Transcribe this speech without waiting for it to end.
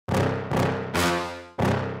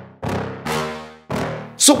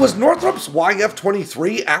So was Northrop's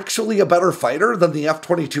YF-23 actually a better fighter than the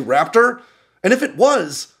F-22 Raptor? And if it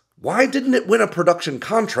was, why didn't it win a production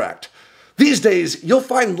contract? These days, you'll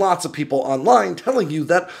find lots of people online telling you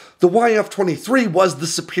that the YF-23 was the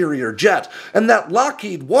superior jet, and that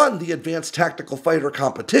Lockheed won the Advanced Tactical Fighter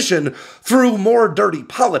competition through more dirty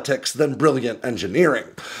politics than brilliant engineering.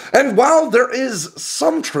 And while there is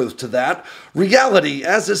some truth to that, reality,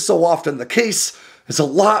 as is so often the case, is a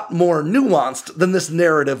lot more nuanced than this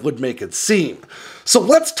narrative would make it seem. So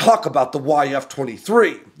let's talk about the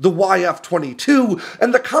YF-23, the YF-22,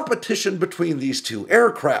 and the competition between these two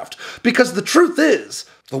aircraft, because the truth is,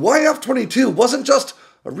 the YF-22 wasn't just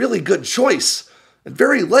a really good choice, it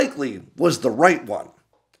very likely was the right one.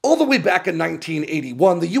 All the way back in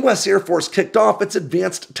 1981, the U.S. Air Force kicked off its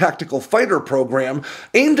Advanced Tactical Fighter program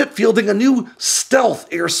aimed at fielding a new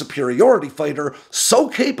stealth air superiority fighter so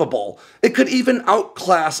capable it could even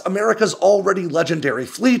outclass America's already legendary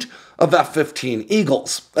fleet of F-15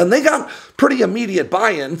 Eagles. And they got pretty immediate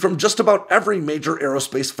buy-in from just about every major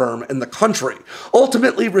aerospace firm in the country,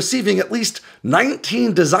 ultimately receiving at least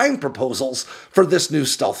 19 design proposals for this new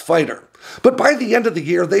stealth fighter. But by the end of the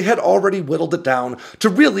year, they had already whittled it down to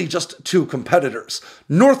really just two competitors,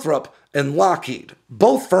 Northrop and Lockheed,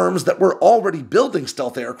 both firms that were already building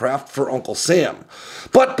stealth aircraft for Uncle Sam.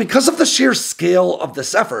 But because of the sheer scale of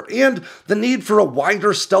this effort and the need for a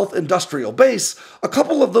wider stealth industrial base, a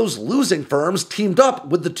couple of those losing firms teamed up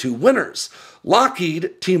with the two winners.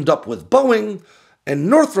 Lockheed teamed up with Boeing, and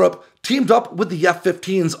Northrop teamed up with the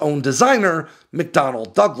F-15's own designer,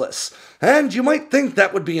 McDonnell Douglas. And you might think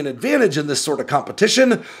that would be an advantage in this sort of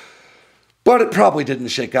competition, but it probably didn't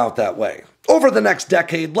shake out that way. Over the next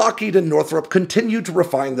decade, Lockheed and Northrop continued to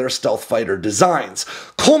refine their stealth fighter designs,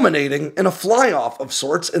 culminating in a fly-off of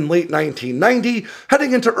sorts in late 1990,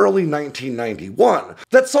 heading into early 1991,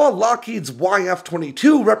 that saw Lockheed's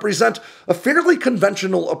YF-22 represent a fairly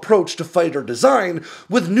conventional approach to fighter design,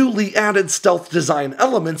 with newly added stealth design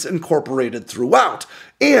elements incorporated throughout,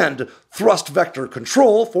 and thrust vector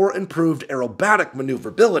control for improved aerobatic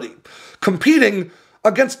maneuverability, competing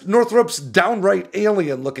against Northrop's downright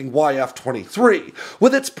alien-looking YF-23,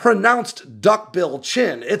 with its pronounced duckbill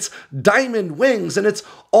chin, its diamond wings, and its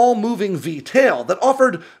all-moving V-tail that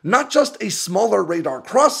offered not just a smaller radar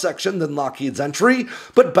cross-section than Lockheed's entry,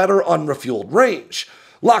 but better unrefueled range.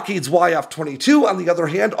 Lockheed's YF-22, on the other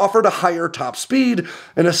hand, offered a higher top speed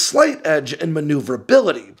and a slight edge in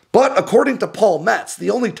maneuverability. But according to Paul Metz, the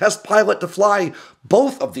only test pilot to fly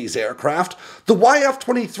both of these aircraft, the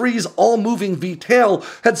YF-23's all-moving V-tail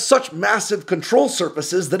had such massive control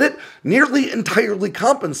surfaces that it nearly entirely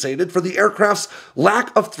compensated for the aircraft's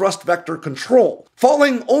lack of thrust vector control,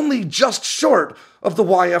 falling only just short of the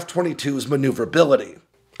YF-22's maneuverability.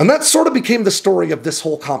 And that sort of became the story of this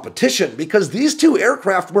whole competition, because these two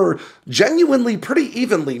aircraft were genuinely pretty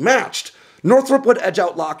evenly matched. Northrop would edge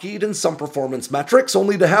out Lockheed in some performance metrics,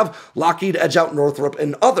 only to have Lockheed edge out Northrop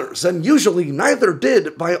in others, and usually neither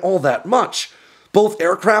did by all that much. Both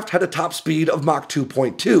aircraft had a top speed of Mach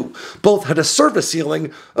 2.2, both had a service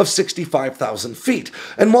ceiling of 65,000 feet,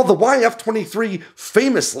 and while the YF-23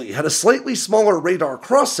 famously had a slightly smaller radar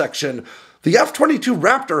cross-section, the F-22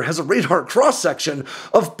 Raptor has a radar cross-section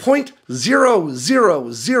of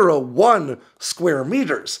 0.0001 square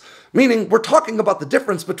meters, meaning we're talking about the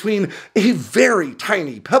difference between a very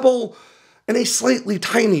tiny pebble and a slightly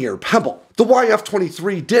tinier pebble. The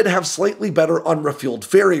YF-23 did have slightly better unrefueled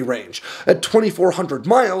ferry range, at 2,400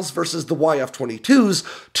 miles versus the YF-22's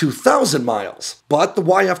 2,000 miles. But the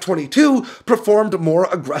YF-22 performed more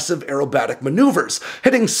aggressive aerobatic maneuvers,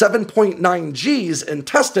 hitting 7.9 Gs in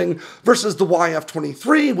testing versus the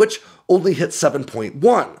YF-23, which only hit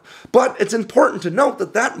 7.1. But it's important to note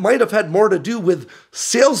that that might have had more to do with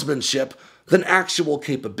salesmanship than actual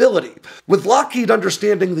capability, with Lockheed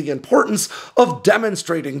understanding the importance of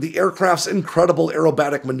demonstrating the aircraft's incredible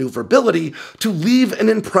aerobatic maneuverability to leave an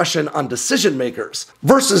impression on decision makers,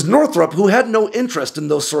 versus Northrop, who had no interest in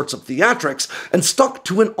those sorts of theatrics and stuck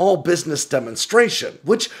to an all-business demonstration,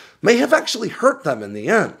 which may have actually hurt them in the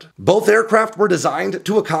end. Both aircraft were designed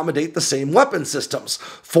to accommodate the same weapon systems,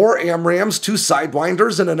 4 AMRAAMs, 2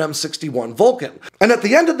 Sidewinders, and an M61 Vulcan. And at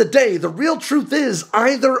the end of the day, the real truth is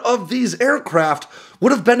either of these aircraft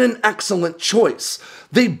would have been an excellent choice.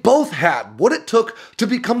 They both had what it took to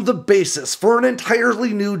become the basis for an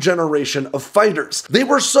entirely new generation of fighters. They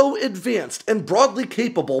were so advanced and broadly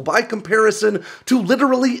capable by comparison to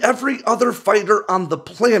literally every other fighter on the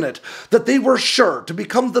planet that they were sure to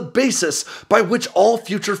become the basis by which all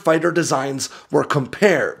future fighter designs were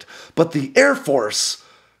compared. But the Air Force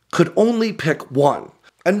could only pick one.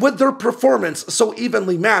 And with their performance so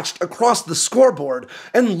evenly matched across the scoreboard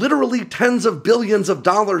and literally tens of billions of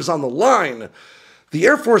dollars on the line, the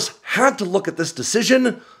Air Force had to look at this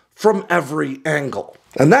decision from every angle.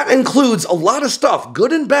 And that includes a lot of stuff,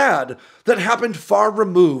 good and bad, that happened far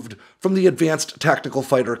removed from the advanced tactical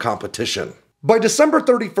fighter competition. By December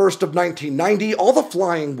 31st of 1990, all the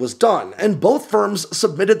flying was done, and both firms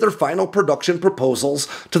submitted their final production proposals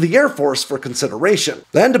to the Air Force for consideration.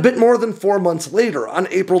 Then, a bit more than 4 months later, on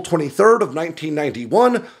April 23rd of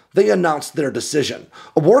 1991, they announced their decision,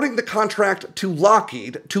 awarding the contract to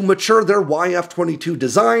Lockheed to mature their YF-22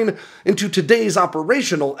 design into today's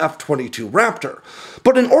operational F-22 Raptor.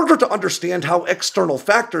 But in order to understand how external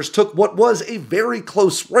factors took what was a very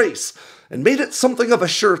close race and made it something of a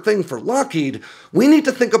sure thing for Lockheed, we need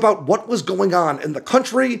to think about what was going on in the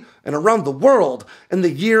country and around the world in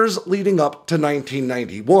the years leading up to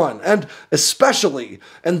 1991, and especially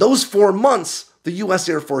in those 4 months the US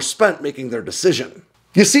Air Force spent making their decision.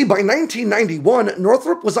 You see, by 1991,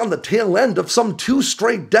 Northrop was on the tail end of some 2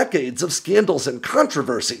 straight decades of scandals and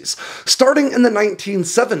controversies, starting in the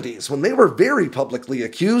 1970s, when they were very publicly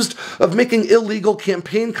accused of making illegal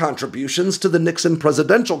campaign contributions to the Nixon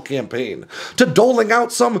presidential campaign, to doling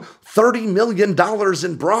out some $30 million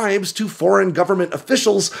in bribes to foreign government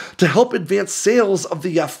officials to help advance sales of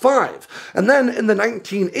the F-5. And then in the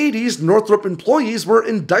 1980s, Northrop employees were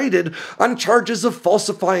indicted on charges of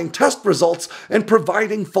falsifying test results and providing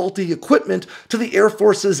faulty equipment to the Air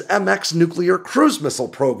Force's MX nuclear cruise missile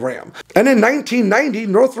program. And in 1990,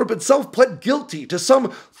 Northrop itself pled guilty to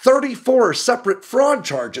some 34 separate fraud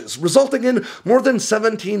charges, resulting in more than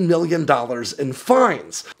 $17 million in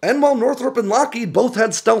fines. And while Northrop and Lockheed both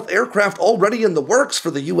had stealth aircraft already in the works for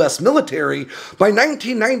the US military, by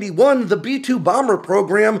 1991, the B-2 bomber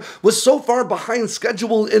program was so far behind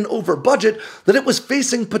schedule and over budget that it was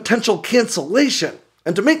facing potential cancellation.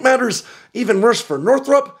 And to make matters even worse for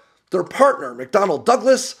Northrop, their partner, McDonnell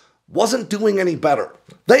Douglas, wasn't doing any better.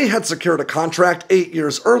 They had secured a contract 8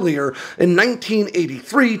 years earlier in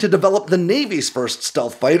 1983 to develop the Navy's first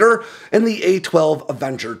stealth fighter in the A-12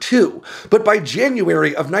 Avenger II. But by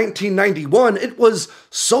January of 1991, it was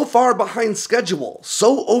so far behind schedule,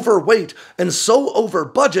 so overweight, and so over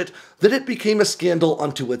budget that it became a scandal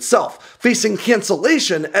unto itself, facing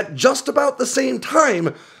cancellation at just about the same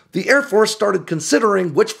time the Air Force started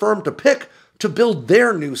considering which firm to pick to build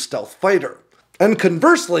their new stealth fighter. And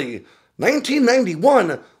conversely,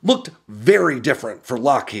 1991 looked very different for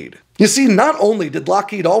Lockheed. You see, not only did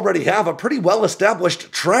Lockheed already have a pretty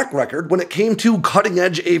well-established track record when it came to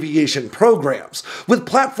cutting-edge aviation programs, with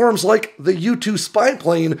platforms like the U-2 spy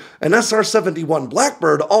plane and SR-71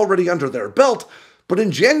 Blackbird already under their belt, but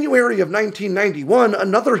in January of 1991,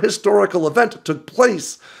 another historical event took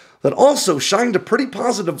place that also shined a pretty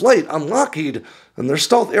positive light on Lockheed and their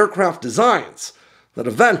stealth aircraft designs. That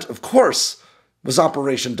event, of course, was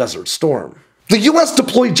Operation Desert Storm. The US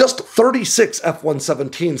deployed just 36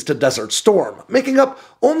 F-117s to Desert Storm, making up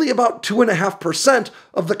only about 2.5%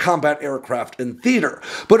 of the combat aircraft in theater.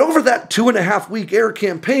 But over that 2.5-week air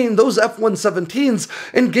campaign, those F-117s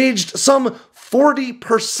engaged some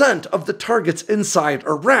 40% of the targets inside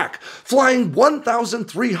Iraq, flying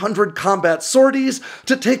 1,300 combat sorties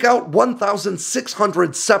to take out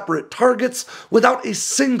 1,600 separate targets without a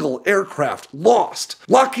single aircraft lost.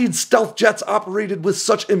 Lockheed's stealth jets operated with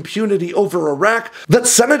such impunity over Iraq that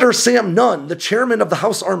Senator Sam Nunn, the chairman of the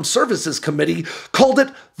House Armed Services Committee, called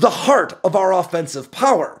it the heart of our offensive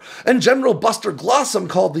power, and General Buster Glossum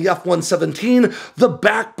called the F-117 the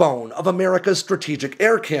backbone of America's strategic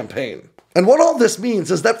air campaign. And what all this means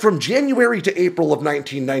is that from January to April of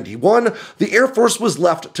 1991, the Air Force was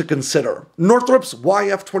left to consider Northrop's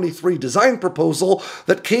YF-23 design proposal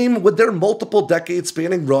that came with their multiple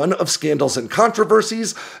decade-spanning run of scandals and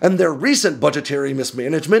controversies and their recent budgetary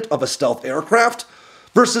mismanagement of a stealth aircraft,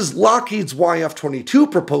 versus Lockheed's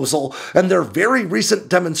YF-22 proposal and their very recent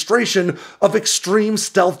demonstration of extreme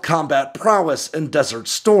stealth combat prowess in Desert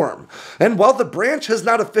Storm. And while the branch has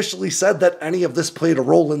not officially said that any of this played a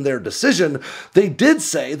role in their decision, they did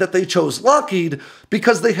say that they chose Lockheed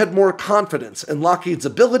because they had more confidence in Lockheed's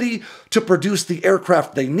ability to produce the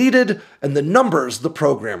aircraft they needed and the numbers the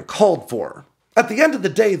program called for. At the end of the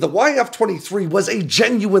day, the YF-23 was a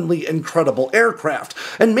genuinely incredible aircraft,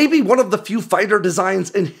 and maybe one of the few fighter designs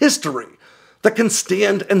in history that can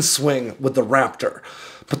stand and swing with the Raptor.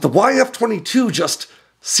 But the YF-22 just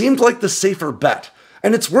seemed like the safer bet,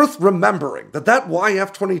 and it's worth remembering that that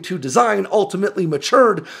YF-22 design ultimately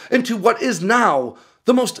matured into what is now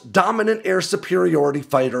the most dominant air superiority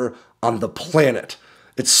fighter on the planet.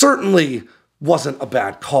 It certainly wasn't a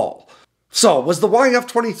bad call. So, was the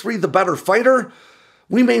YF-23 the better fighter?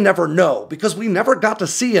 We may never know, because we never got to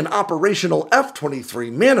see an operational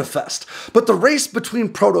F-23 manifest, but the race between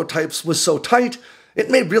prototypes was so tight, it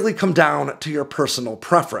may really come down to your personal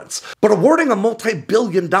preference. But awarding a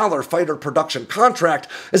multi-billion-dollar fighter production contract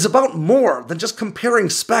is about more than just comparing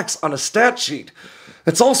specs on a stat sheet.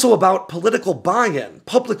 It's also about political buy-in,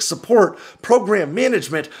 public support, program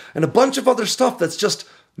management, and a bunch of other stuff that's just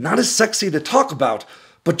not as sexy to talk about,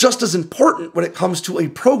 but just as important when it comes to a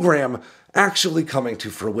program actually coming to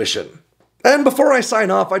fruition. And before I sign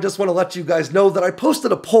off, I just want to let you guys know that I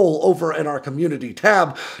posted a poll over in our community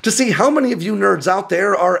tab to see how many of you nerds out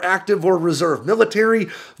there are active or reserve military,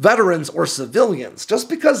 veterans, or civilians, just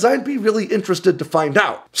because I'd be really interested to find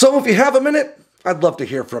out. So if you have a minute, I'd love to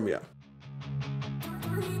hear from you.